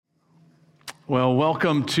Well,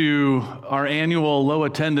 welcome to our annual low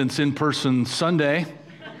attendance in-person Sunday.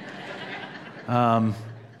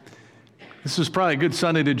 This is probably a good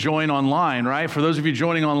Sunday to join online, right? For those of you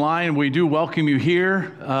joining online, we do welcome you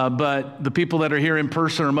here, but the people that are here in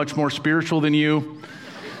person are much more spiritual than you.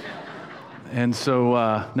 And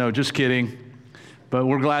so, no, just kidding. But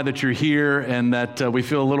we're glad that you're here and that we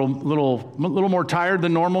feel a little more tired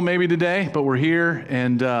than normal maybe today, but we're here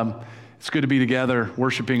and it's good to be together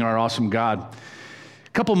worshiping our awesome God.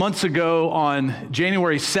 A couple months ago on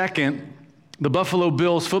January 2nd, the Buffalo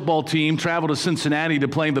Bills football team traveled to Cincinnati to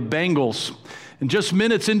play the Bengals. And just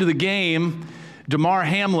minutes into the game, Damar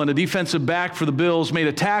Hamlin, a defensive back for the Bills, made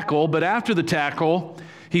a tackle, but after the tackle,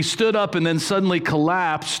 he stood up and then suddenly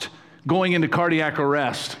collapsed, going into cardiac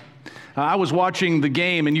arrest. I was watching the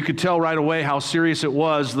game, and you could tell right away how serious it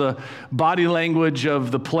was. The body language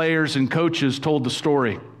of the players and coaches told the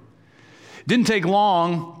story. It didn't take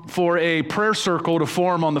long for a prayer circle to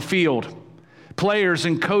form on the field. Players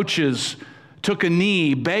and coaches took a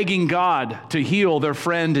knee, begging God to heal their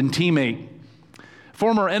friend and teammate.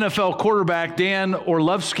 Former NFL quarterback Dan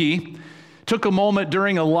Orlovsky took a moment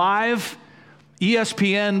during a live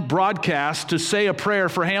ESPN broadcast to say a prayer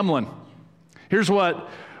for Hamlin. Here's what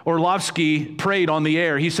Orlovsky prayed on the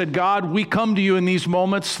air. He said, "God, we come to you in these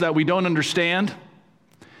moments that we don't understand,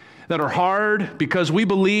 that are hard, because we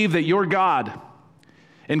believe that you're God.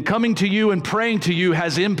 And coming to you and praying to you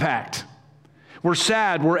has impact. We're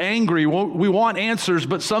sad, we're angry, we want answers,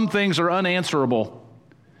 but some things are unanswerable.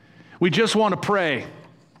 We just want to pray.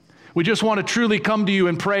 We just want to truly come to you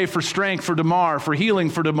and pray for strength for Damar, for healing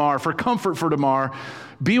for Damar, for comfort for Damar.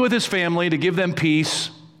 Be with his family to give them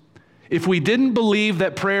peace. If we didn't believe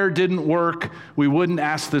that prayer didn't work, we wouldn't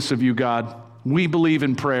ask this of you, God. We believe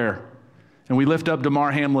in prayer. And we lift up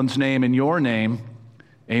Damar Hamlin's name in your name.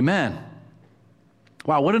 Amen."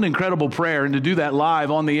 Wow, what an incredible prayer. And to do that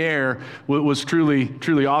live on the air was truly,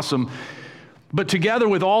 truly awesome. But together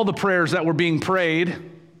with all the prayers that were being prayed,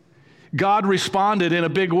 God responded in a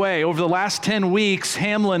big way. Over the last 10 weeks,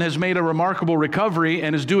 Hamlin has made a remarkable recovery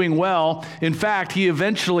and is doing well. In fact, he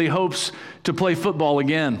eventually hopes to play football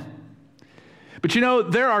again. But you know,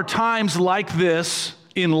 there are times like this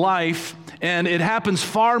in life, and it happens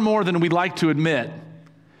far more than we'd like to admit,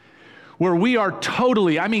 where we are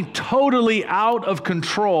totally out of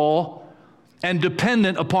control and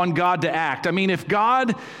dependent upon God to act. I mean, if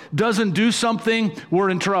God doesn't do something, we're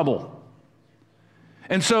in trouble.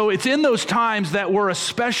 And so it's in those times that we're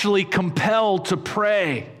especially compelled to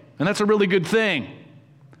pray, and that's a really good thing.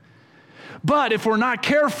 But if we're not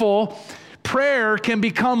careful, prayer can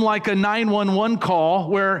become like a 911 call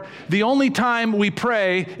where the only time we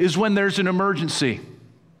pray is when there's an emergency.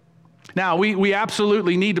 Now, we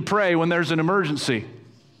absolutely need to pray when there's an emergency.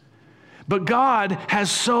 But God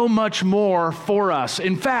has so much more for us.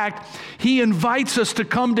 In fact, He invites us to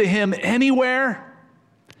come to Him anywhere,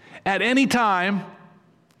 at any time,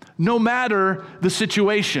 no matter the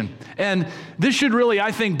situation. And this should really,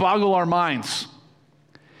 I think, boggle our minds.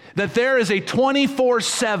 That there is a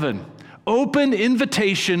 24/7 open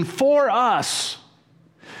invitation for us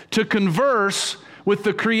to converse with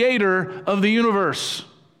the Creator of the universe.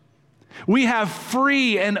 We have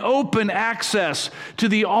free and open access to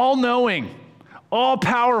the all-knowing,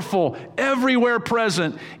 all-powerful, everywhere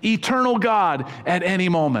present, eternal God at any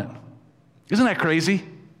moment. Isn't that crazy?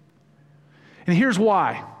 And here's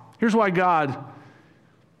why. Here's why God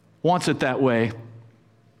wants it that way.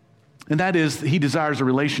 And that is, He desires a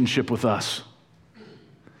relationship with us.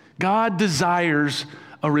 God desires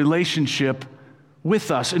a relationship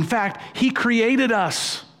with us. In fact, He created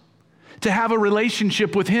us to have a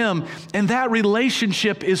relationship with Him, and that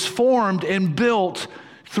relationship is formed and built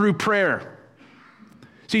through prayer.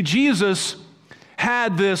 See, Jesus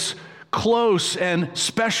had this close and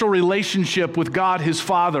special relationship with God, His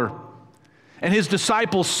Father, and His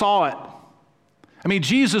disciples saw it. I mean,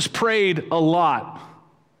 Jesus prayed a lot.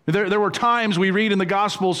 There were times we read in the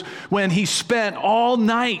Gospels when He spent all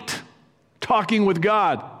night talking with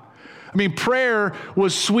God. I mean, prayer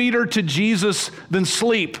was sweeter to Jesus than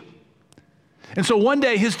sleep. And so one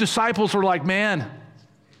day His disciples were like, "Man,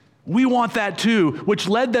 we want that too," which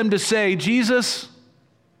led them to say, "Jesus,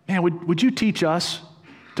 man, would you teach us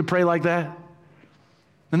to pray like that?"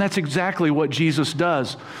 And that's exactly what Jesus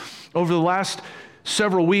does. Over the last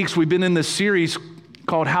several weeks, we've been in this series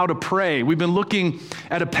called How to Pray. We've been looking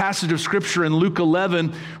at a passage of Scripture in Luke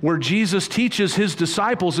 11 where Jesus teaches His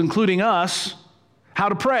disciples, including us, how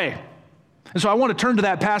to pray. And so I want to turn to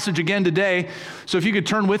that passage again today. So if you could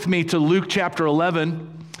turn with me to Luke chapter 11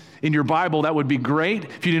 in your Bible, that would be great.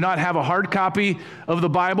 If you do not have a hard copy of the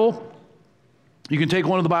Bible, You can take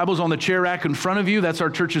one of the Bibles on the chair rack in front of you. That's our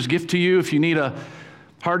church's gift to you. If you need a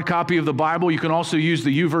hard copy of the Bible, you can also use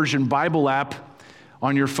the YouVersion Bible app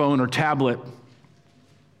on your phone or tablet.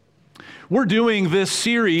 We're doing this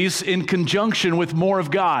series in conjunction with More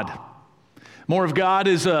of God. More of God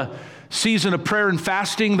is a season of prayer and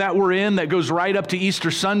fasting that we're in that goes right up to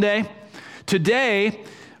Easter Sunday. Today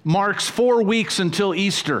marks 4 weeks until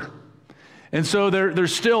Easter. And so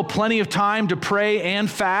there's still plenty of time to pray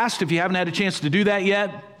and fast if you haven't had a chance to do that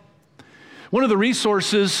yet. One of the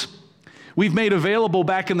resources we've made available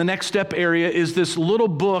back in the Next Step area is this little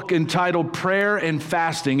book entitled Prayer and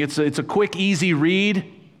Fasting. It's a quick, easy read.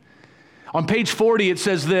 On page 40, it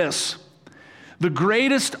says this: "The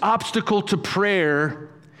greatest obstacle to prayer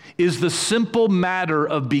is the simple matter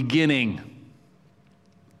of beginning."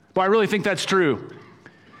 Well, I really think that's true.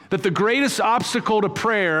 That the greatest obstacle to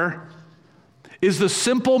prayer is the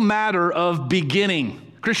simple matter of beginning.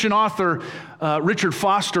 Christian author Richard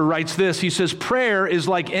Foster writes this. He says, "Prayer is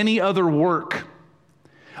like any other work.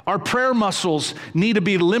 Our prayer muscles need to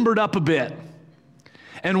be limbered up a bit.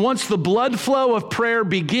 And once the blood flow of prayer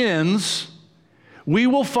begins, we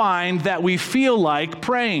will find that we feel like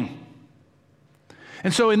praying."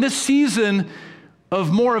 And so in this season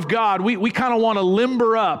of More of God, we kind of want to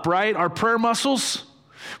limber up, right, our prayer muscles.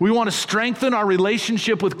 We want to strengthen our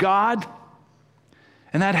relationship with God.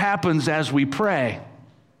 And that happens as we pray.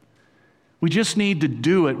 We just need to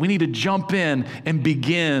do it. We need to jump in and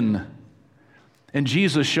begin. And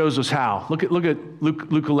Jesus shows us how. Look at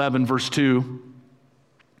Luke 11, verse 2.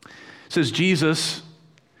 It says, Jesus,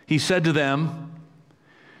 he said to them,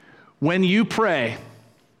 "When you pray,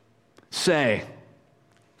 say,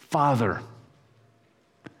 'Father,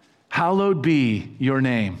 hallowed be your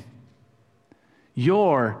name.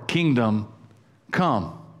 Your kingdom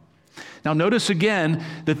come.'" Now notice again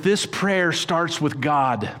that this prayer starts with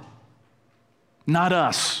God, not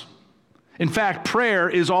us. In fact, prayer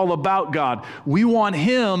is all about God. We want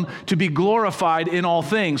Him to be glorified in all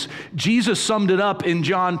things. Jesus summed it up in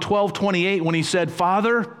John 12:28 when He said,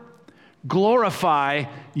 "Father, glorify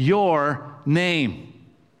your name."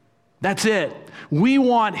 That's it. We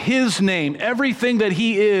want His name, everything that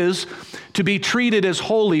He is, to be treated as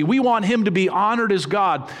holy. We want Him to be honored as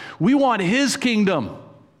God. We want His kingdom,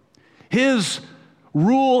 His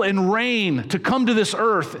rule and reign to come to this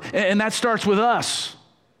earth, and that starts with us,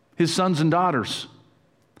 His sons and daughters.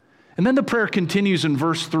 And then the prayer continues in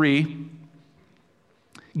verse 3.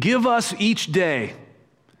 "Give us each day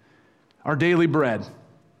our daily bread.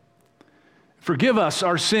 Forgive us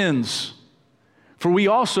our sins, for we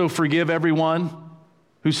also forgive everyone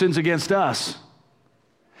who sins against us.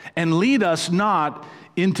 And lead us not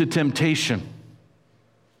into temptation."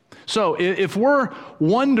 So if we're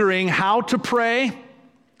wondering how to pray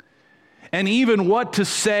and even what to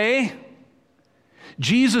say,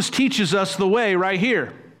 Jesus teaches us the way right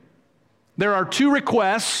here. There are 2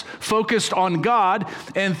 requests focused on God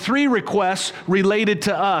and 3 requests related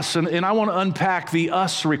to us. And I want to unpack the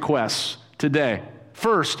us requests today.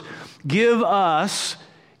 First, give us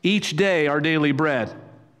each day our daily bread.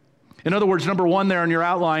 In other words, number 1 there in your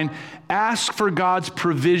outline, ask for God's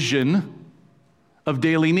provision of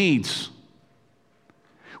daily needs.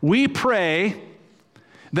 We pray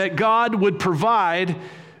that God would provide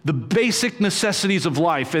the basic necessities of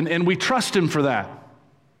life, and we trust Him for that.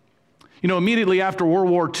 You know, immediately after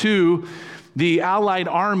World War II, the Allied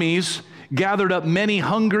armies gathered up many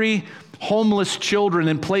hungry, homeless children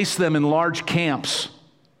and placed them in large camps.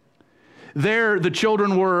 There, the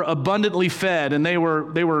children were abundantly fed, and they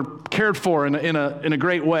were cared for in a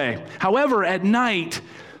great way. However, at night,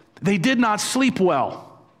 they did not sleep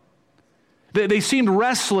well. They seemed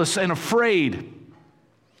restless and afraid.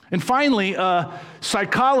 And finally, a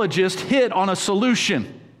psychologist hit on a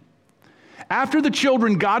solution. After the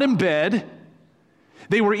children got in bed,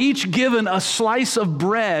 they were each given a slice of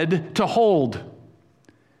bread to hold.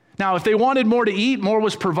 Now, if they wanted more to eat, more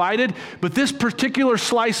was provided, but this particular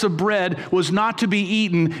slice of bread was not to be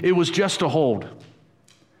eaten, it was just to hold.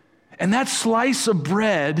 And that slice of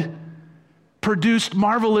bread produced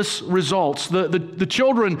marvelous results. The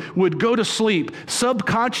children would go to sleep,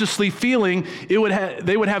 subconsciously feeling they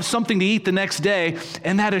would have something to eat the next day,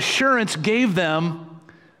 and that assurance gave them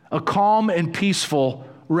a calm and peaceful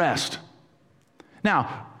rest.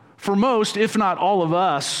 Now, for most, if not all of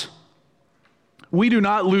us, we do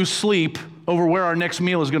not lose sleep over where our next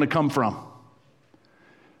meal is going to come from.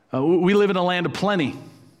 We live in a land of plenty.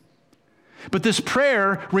 But this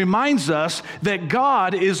prayer reminds us that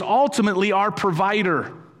God is ultimately our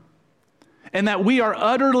provider and that we are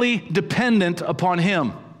utterly dependent upon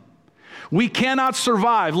Him. We cannot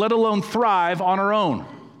survive, let alone thrive, on our own.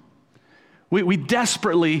 We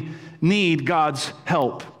desperately need God's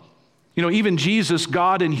help. You know, even Jesus,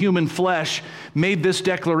 God in human flesh, made this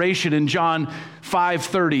declaration in John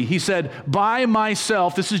 5:30. He said, by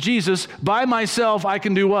myself, this is Jesus, by myself I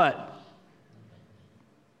can do what?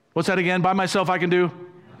 What's that again? By myself I can do?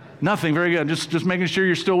 Nothing. Very good. Just making sure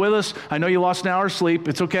you're still with us. I know you lost an hour's sleep.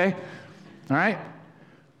 It's okay. All right?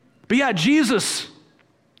 But yeah, Jesus,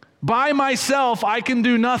 by myself I can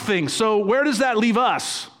do nothing. So where does that leave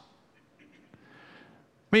us?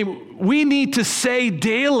 I mean, we need to say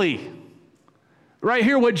daily, right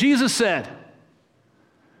here, what Jesus said.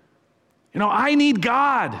 You know, I need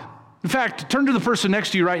God. In fact, turn to the person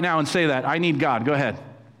next to you right now and say that. I need God. Go ahead.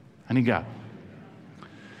 I need God.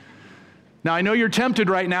 Now, I know you're tempted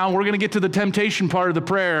right now, and we're going to get to the temptation part of the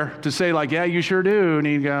prayer to say like, yeah, you sure do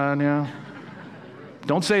need God, yeah.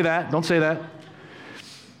 Don't say that. Don't say that.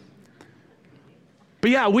 But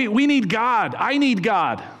yeah, we need God. I need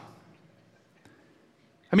God.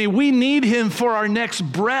 I mean, we need him for our next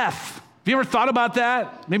breath. Have you ever thought about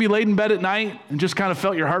that? Maybe laid in bed at night and just kind of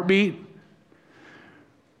felt your heartbeat?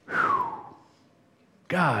 Whew.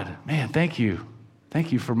 God, man, thank you.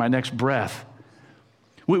 Thank you for my next breath.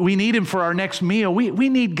 We need him for our next meal. We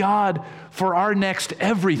need God for our next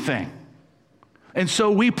everything. And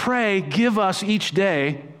so we pray, give us each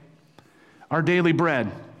day our daily bread.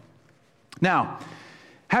 Now,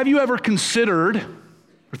 have you ever considered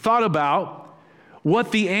or thought about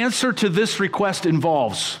what the answer to this request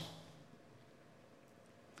involves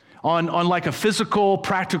on like a physical,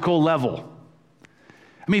 practical level?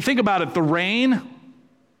 I mean, think about it. The rain,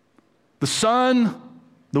 the sun,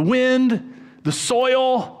 the wind, the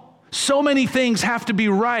soil, so many things have to be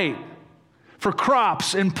right for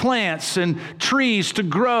crops and plants and trees to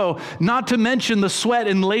grow, not to mention the sweat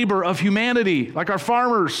and labor of humanity, like our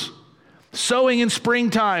farmers, sowing in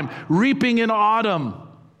springtime, reaping in autumn.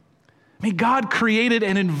 I mean, God created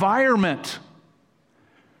an environment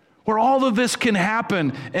where all of this can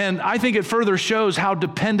happen, and I think it further shows how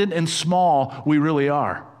dependent and small we really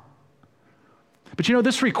are. But you know,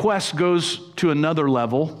 this request goes to another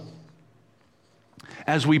level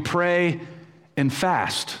as we pray and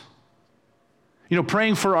fast. You know,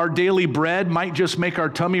 praying for our daily bread might just make our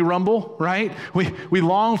tummy rumble, right? We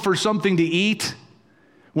long for something to eat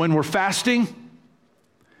when we're fasting.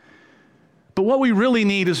 But what we really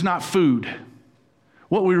need is not food.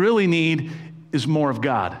 What we really need is more of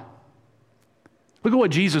God. Look at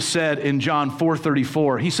what Jesus said in John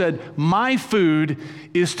 4:34. He said, my food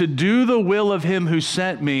is to do the will of him who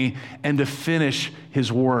sent me and to finish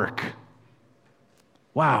his work.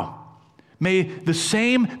 Wow. May the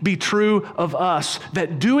same be true of us,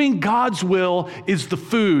 that doing God's will is the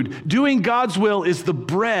food. Doing God's will is the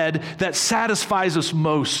bread that satisfies us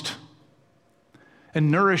most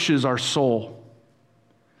and nourishes our soul.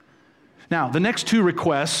 Now, the next two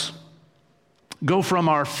requests go from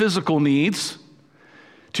our physical needs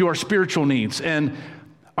to our spiritual needs. And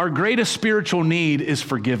our greatest spiritual need is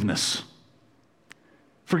forgiveness.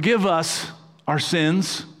 Forgive us our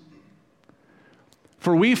sins,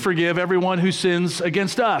 for we forgive everyone who sins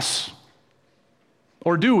against us.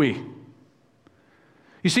 Or do we?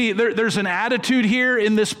 You see, there's an attitude here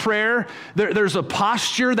in this prayer. There's a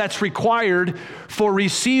posture that's required for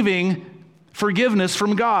receiving forgiveness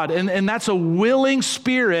from God. And that's a willing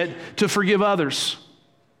spirit to forgive others.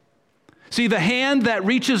 See, the hand that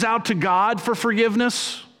reaches out to God for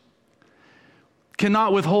forgiveness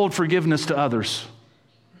cannot withhold forgiveness to others.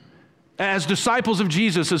 As disciples of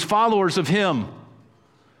Jesus, as followers of him,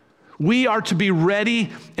 we are to be ready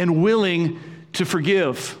and willing to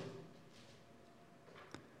forgive.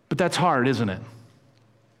 But that's hard, isn't it?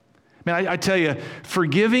 Man, I tell you,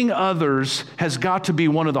 forgiving others has got to be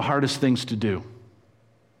one of the hardest things to do.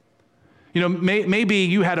 You know, maybe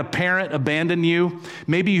you had a parent abandon you.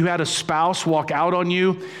 Maybe you had a spouse walk out on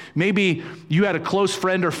you. Maybe you had a close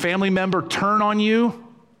friend or family member turn on you.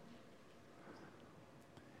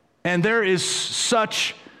 And there is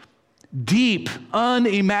such deep,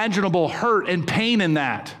 unimaginable hurt and pain in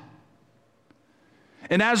that.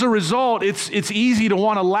 And as a result, it's easy to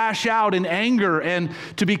want to lash out in anger and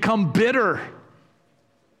to become bitter.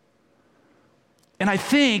 And I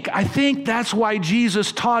think that's why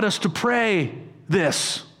Jesus taught us to pray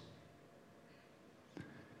this.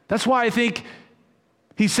 That's why I think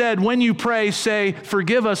he said, when you pray, say,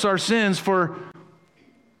 forgive us our sins, for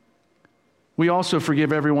we also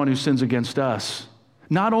forgive everyone who sins against us.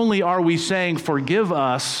 Not only are we saying, forgive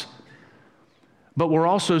us, but we're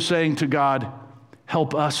also saying to God,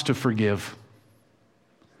 help us to forgive.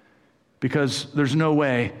 Because there's no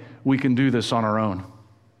way we can do this on our own.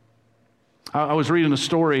 I was reading a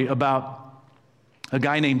story about a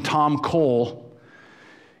guy named Tom Cole.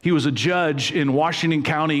 He was a judge in Washington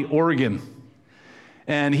County, Oregon.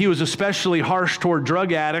 And he was especially harsh toward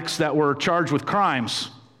drug addicts that were charged with crimes.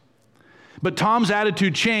 But Tom's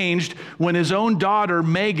attitude changed when his own daughter,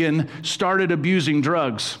 Megan, started abusing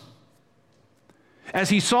drugs. As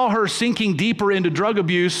he saw her sinking deeper into drug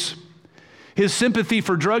abuse, his sympathy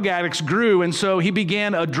for drug addicts grew, and so he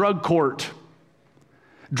began a drug court.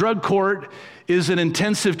 Drug court is an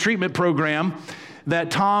intensive treatment program that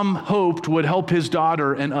Tom hoped would help his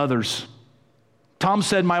daughter and others. Tom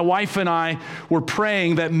said, "My wife and I were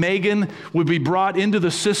praying that Megan would be brought into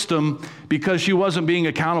the system because she wasn't being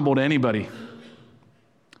accountable to anybody."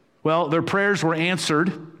 Well, their prayers were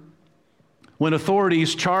answered when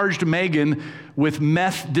authorities charged Megan with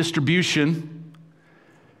meth distribution,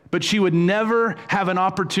 but she would never have an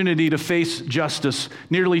opportunity to face justice.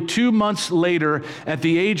 Nearly 2 months later, at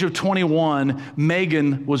the age of 21,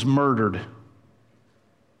 Megan was murdered.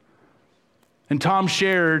 And Tom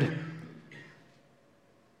shared,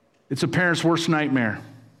 it's a parent's worst nightmare.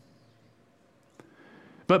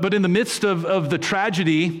 But in the midst of the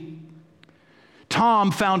tragedy,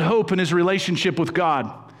 Tom found hope in his relationship with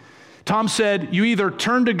God. Tom said, you either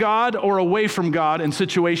turn to God or away from God in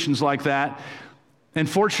situations like that. And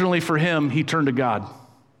fortunately for him, he turned to God.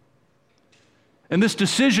 And this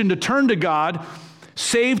decision to turn to God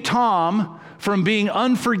saved Tom from being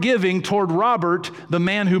unforgiving toward Robert, the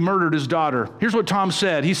man who murdered his daughter. Here's what Tom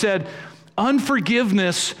said. He said,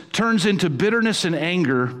 unforgiveness turns into bitterness and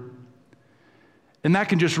anger, and that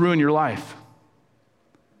can just ruin your life.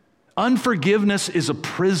 Unforgiveness is a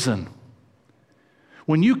prison.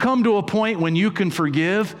 When you come to a point when you can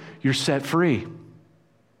forgive, you're set free.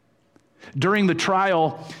 During the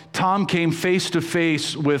trial, Tom came face to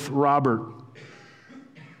face with Robert.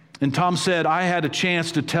 And Tom said, I had a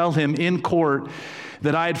chance to tell him in court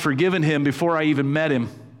that I had forgiven him before I even met him,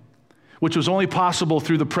 which was only possible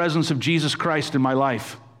through the presence of Jesus Christ in my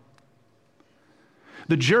life.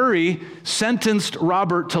 The jury sentenced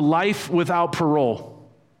Robert to life without parole.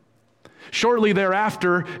 Shortly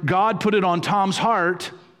thereafter, God put it on Tom's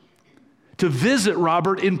heart to visit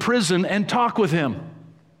Robert in prison and talk with him.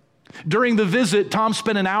 During the visit, Tom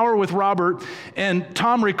spent an hour with Robert, and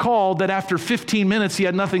Tom recalled that after 15 minutes, he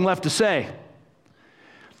had nothing left to say.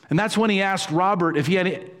 And that's when he asked Robert if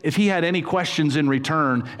he had any questions in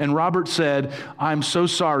return. And Robert said, I'm so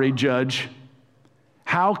sorry, Judge.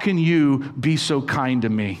 How can you be so kind to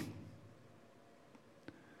me?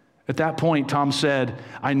 At that point, Tom said,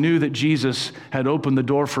 I knew that Jesus had opened the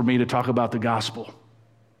door for me to talk about the gospel.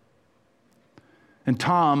 And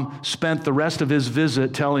Tom spent the rest of his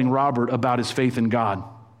visit telling Robert about his faith in God.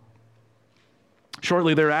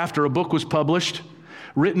 Shortly thereafter, a book was published,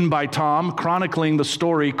 written by Tom, chronicling the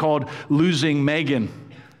story called Losing Megan.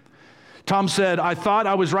 Tom said, I thought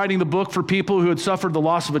I was writing the book for people who had suffered the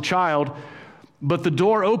loss of a child, but the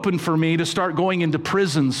door opened for me to start going into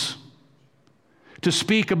prisons, to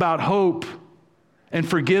speak about hope and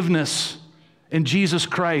forgiveness in Jesus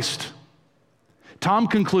Christ. Tom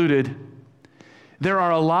concluded, there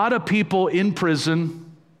are a lot of people in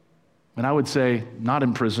prison, and I would say not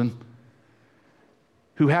in prison,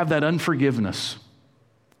 who have that unforgiveness.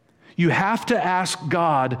 You have to ask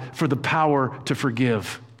God for the power to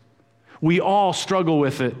forgive. We all struggle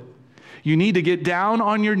with it. You need to get down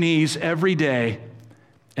on your knees every day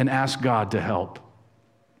and ask God to help.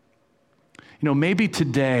 You know, maybe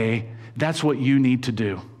today that's what you need to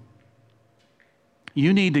do.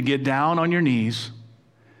 You need to get down on your knees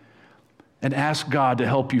and ask God to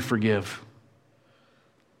help you forgive.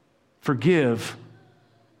 Forgive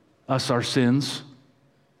us our sins,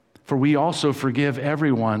 for we also forgive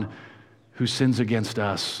everyone who sins against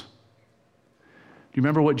us. Do you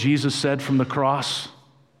remember what Jesus said from the cross?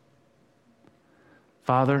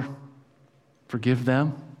 Father, forgive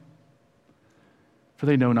them, for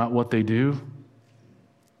they know not what they do.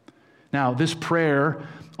 Now, this prayer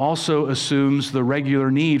also assumes the regular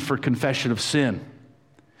need for confession of sin.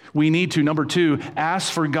 We need to, number 2,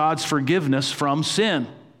 ask for God's forgiveness from sin.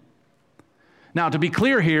 Now, to be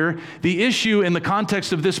clear here, the issue in the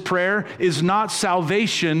context of this prayer is not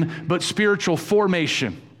salvation, but spiritual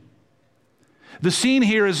formation. The scene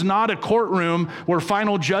here is not a courtroom where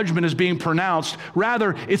final judgment is being pronounced.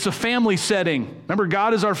 Rather, it's a family setting. Remember,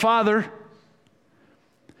 God is our Father.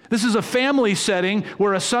 This is a family setting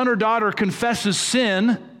where a son or daughter confesses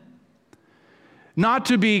sin, not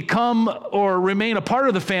to become or remain a part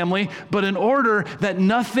of the family, but in order that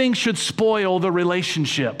nothing should spoil the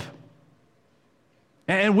relationship.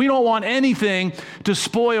 And we don't want anything to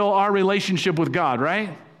spoil our relationship with God,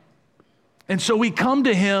 right? And so we come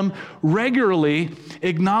to him regularly,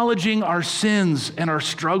 acknowledging our sins and our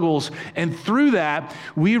struggles. And through that,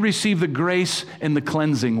 we receive the grace and the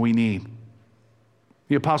cleansing we need.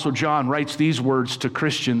 The Apostle John writes these words to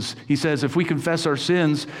Christians. He says, if we confess our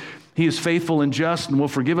sins, he is faithful and just and will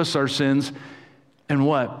forgive us our sins. And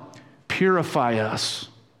what? Purify us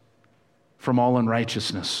from all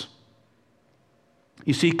unrighteousness.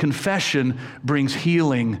 You see, confession brings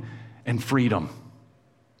healing and freedom.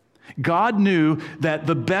 God knew that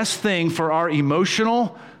the best thing for our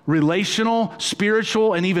emotional, relational,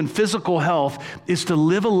 spiritual, and even physical health is to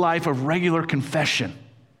live a life of regular confession,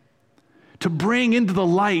 to bring into the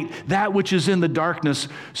light that which is in the darkness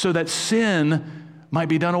so that sin might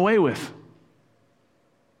be done away with.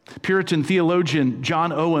 Puritan theologian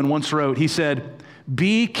John Owen once wrote, he said,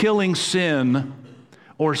 "Be killing sin,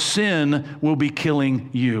 or sin will be killing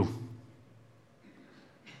you."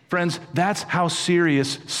 Friends, that's how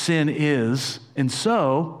serious sin is. And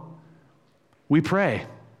so we pray,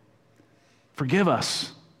 forgive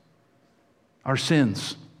us our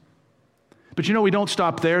sins. But you know, we don't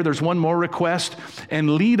stop there. There's one more request, and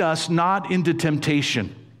lead us not into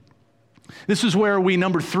temptation. This is where we,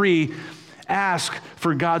 number 3, ask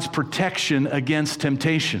for God's protection against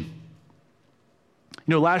temptation.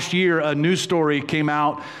 You know, last year, a news story came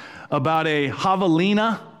out about a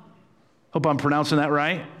javelina. Hope I'm pronouncing that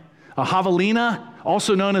right. A javelina,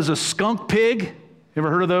 also known as a skunk pig. You ever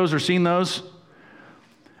heard of those or seen those?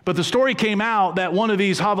 But the story came out that one of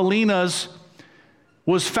these javelinas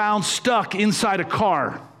was found stuck inside a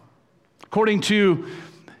car. According to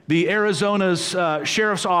the Arizona's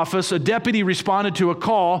sheriff's office, a deputy responded to a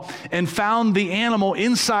call and found the animal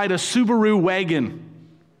inside a Subaru wagon.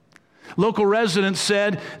 Local residents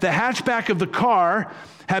said the hatchback of the car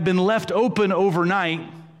had been left open overnight,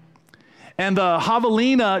 and the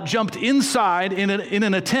javelina jumped inside in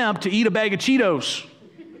an attempt to eat a bag of Cheetos.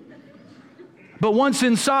 But once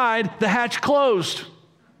inside, the hatch closed.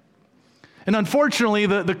 And unfortunately,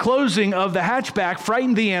 the closing of the hatchback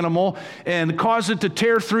frightened the animal and caused it to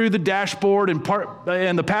tear through the dashboard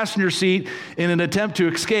and the passenger seat in an attempt to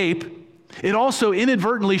escape. It also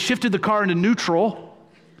inadvertently shifted the car into neutral,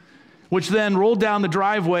 which then rolled down the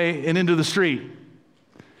driveway and into the street.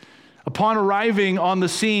 Upon arriving on the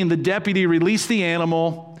scene, the deputy released the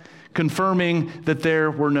animal, confirming that there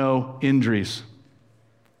were no injuries.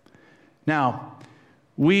 Now,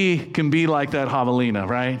 we can be like that javelina,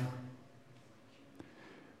 right?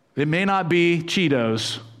 It may not be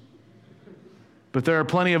Cheetos, but there are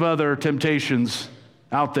plenty of other temptations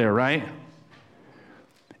out there, right?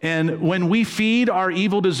 And when we feed our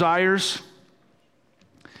evil desires,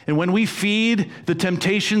 and when we feed the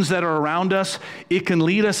temptations that are around us, it can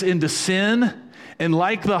lead us into sin. And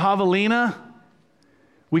like the javelina,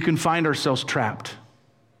 we can find ourselves trapped.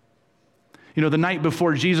 You know, the night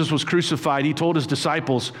before Jesus was crucified, he told his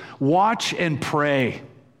disciples, "Watch and pray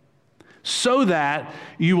so that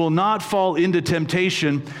you will not fall into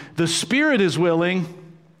temptation. The spirit is willing,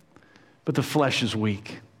 but the flesh is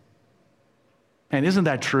weak." And isn't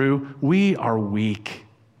that true? We are weak.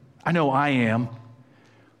 I know I am.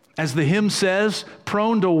 As the hymn says,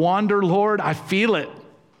 prone to wander, Lord, I feel it.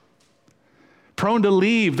 Prone to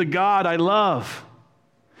leave the God I love.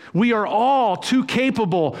 We are all too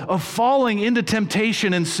capable of falling into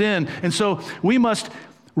temptation and sin. And so we must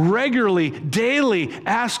regularly, daily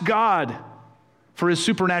ask God for his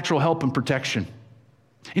supernatural help and protection.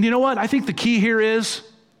 And you know what? I think the key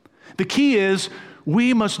is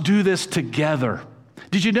we must do this together.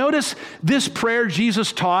 Did you notice this prayer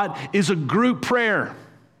Jesus taught is a group prayer?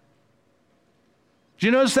 Did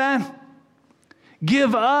you notice that?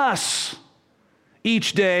 Give us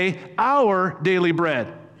each day our daily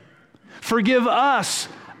bread. Forgive us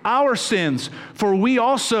our sins, for we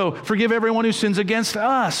also forgive everyone who sins against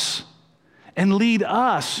us. And lead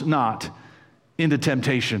us not into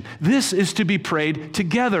temptation. This is to be prayed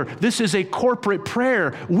together. This is a corporate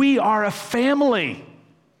prayer. We are a family.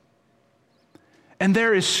 And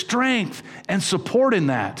there is strength and support in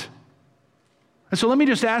that. And so let me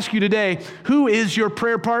just ask you today, who is your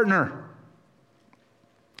prayer partner?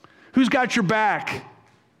 Who's got your back?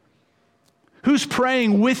 Who's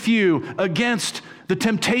praying with you against the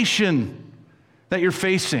temptation that you're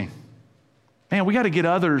facing? Man, we got to get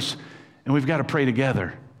others and we've got to pray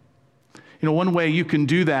together. You know, one way you can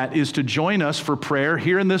do that is to join us for prayer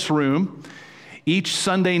here in this room each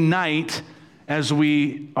Sunday night as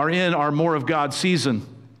we are in our More of God season.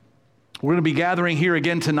 We're going to be gathering here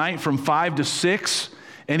again tonight from 5 to 6.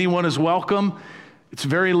 Anyone is welcome. It's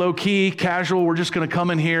very low-key, casual. We're just going to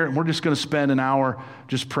come in here and we're just going to spend an hour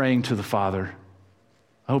just praying to the Father.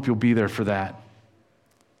 I hope you'll be there for that.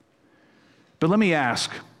 But let me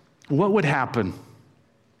ask, what would happen?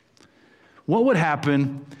 What would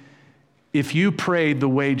happen if you prayed the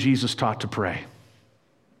way Jesus taught to pray?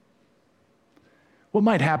 What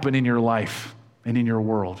might happen in your life and in your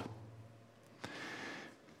world?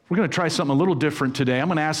 We're going to try something a little different today. I'm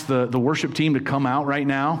going to ask the worship team to come out right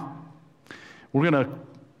now. We're going to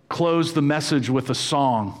close the message with a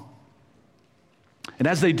song. And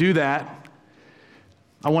as they do that,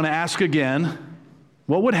 I want to ask again,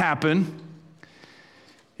 what would happen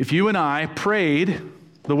if you and I prayed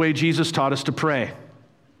the way Jesus taught us to pray?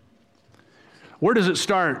 Where does it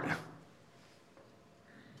start?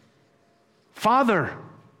 Father,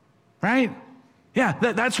 right? Yeah,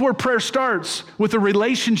 that's where prayer starts, with a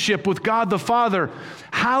relationship with God the Father.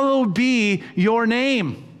 Hallowed be your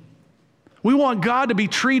name. We want God to be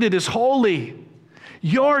treated as holy.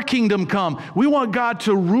 Your kingdom come. We want God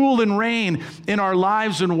to rule and reign in our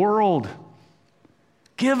lives and world.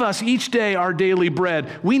 Give us each day our daily bread.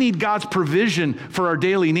 We need God's provision for our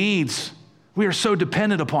daily needs. We are so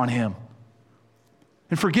dependent upon Him.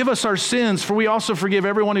 And forgive us our sins, for we also forgive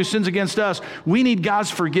everyone who sins against us. We need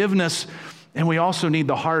God's forgiveness, and we also need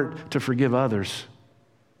the heart to forgive others.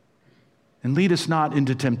 And lead us not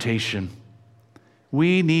into temptation.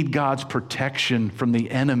 We need God's protection from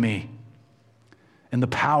the enemy and the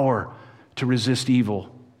power to resist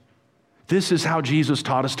evil. This is how Jesus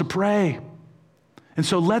taught us to pray. And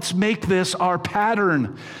so let's make this our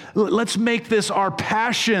pattern. Let's make this our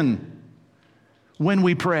passion when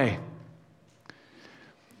we pray.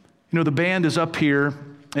 You know, the band is up here,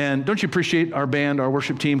 and don't you appreciate our band, our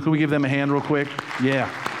worship team? Can we give them a hand real quick? Yeah.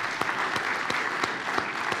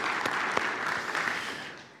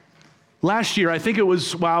 Last year, I think it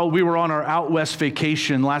was while we were on our out west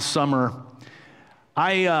vacation last summer,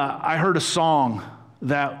 I heard a song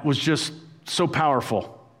that was just so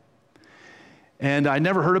powerful. And I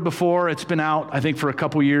never heard it before. It's been out, I think, for a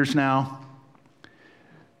couple years now.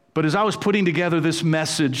 But as I was putting together this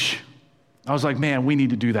message, I was like, man, we need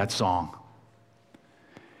to do that song.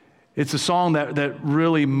 It's a song that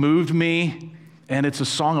really moved me, and it's a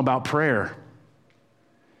song about prayer.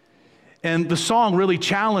 And the song really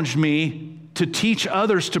challenged me to teach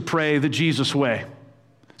others to pray the Jesus way.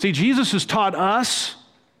 See, Jesus has taught us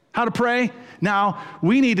how to pray. Now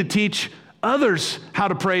we need to teach others how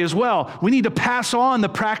to pray as well. We need to pass on the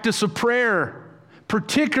practice of prayer,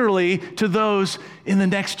 particularly to those in the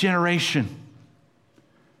next generation.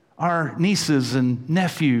 Our nieces and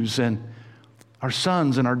nephews and our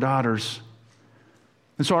sons and our daughters.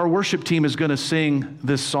 And so our worship team is going to sing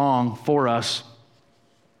this song for us.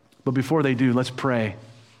 But before they do, let's pray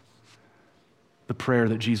the prayer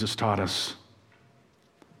that Jesus taught us.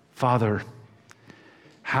 Father,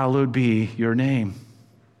 hallowed be your name.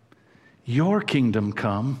 Your kingdom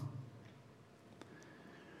come.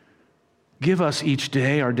 Give us each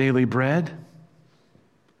day our daily bread,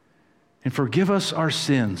 and forgive us our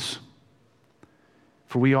sins,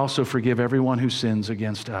 for we also forgive everyone who sins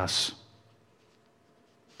against us.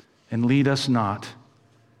 And lead us not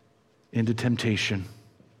into temptation.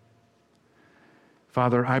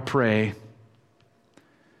 Father, I pray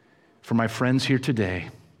for my friends here today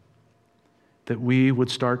that we would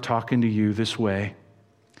start talking to you this way,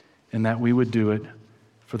 and that we would do it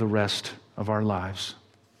for the rest of our lives.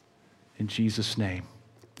 In Jesus' name,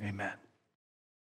 amen.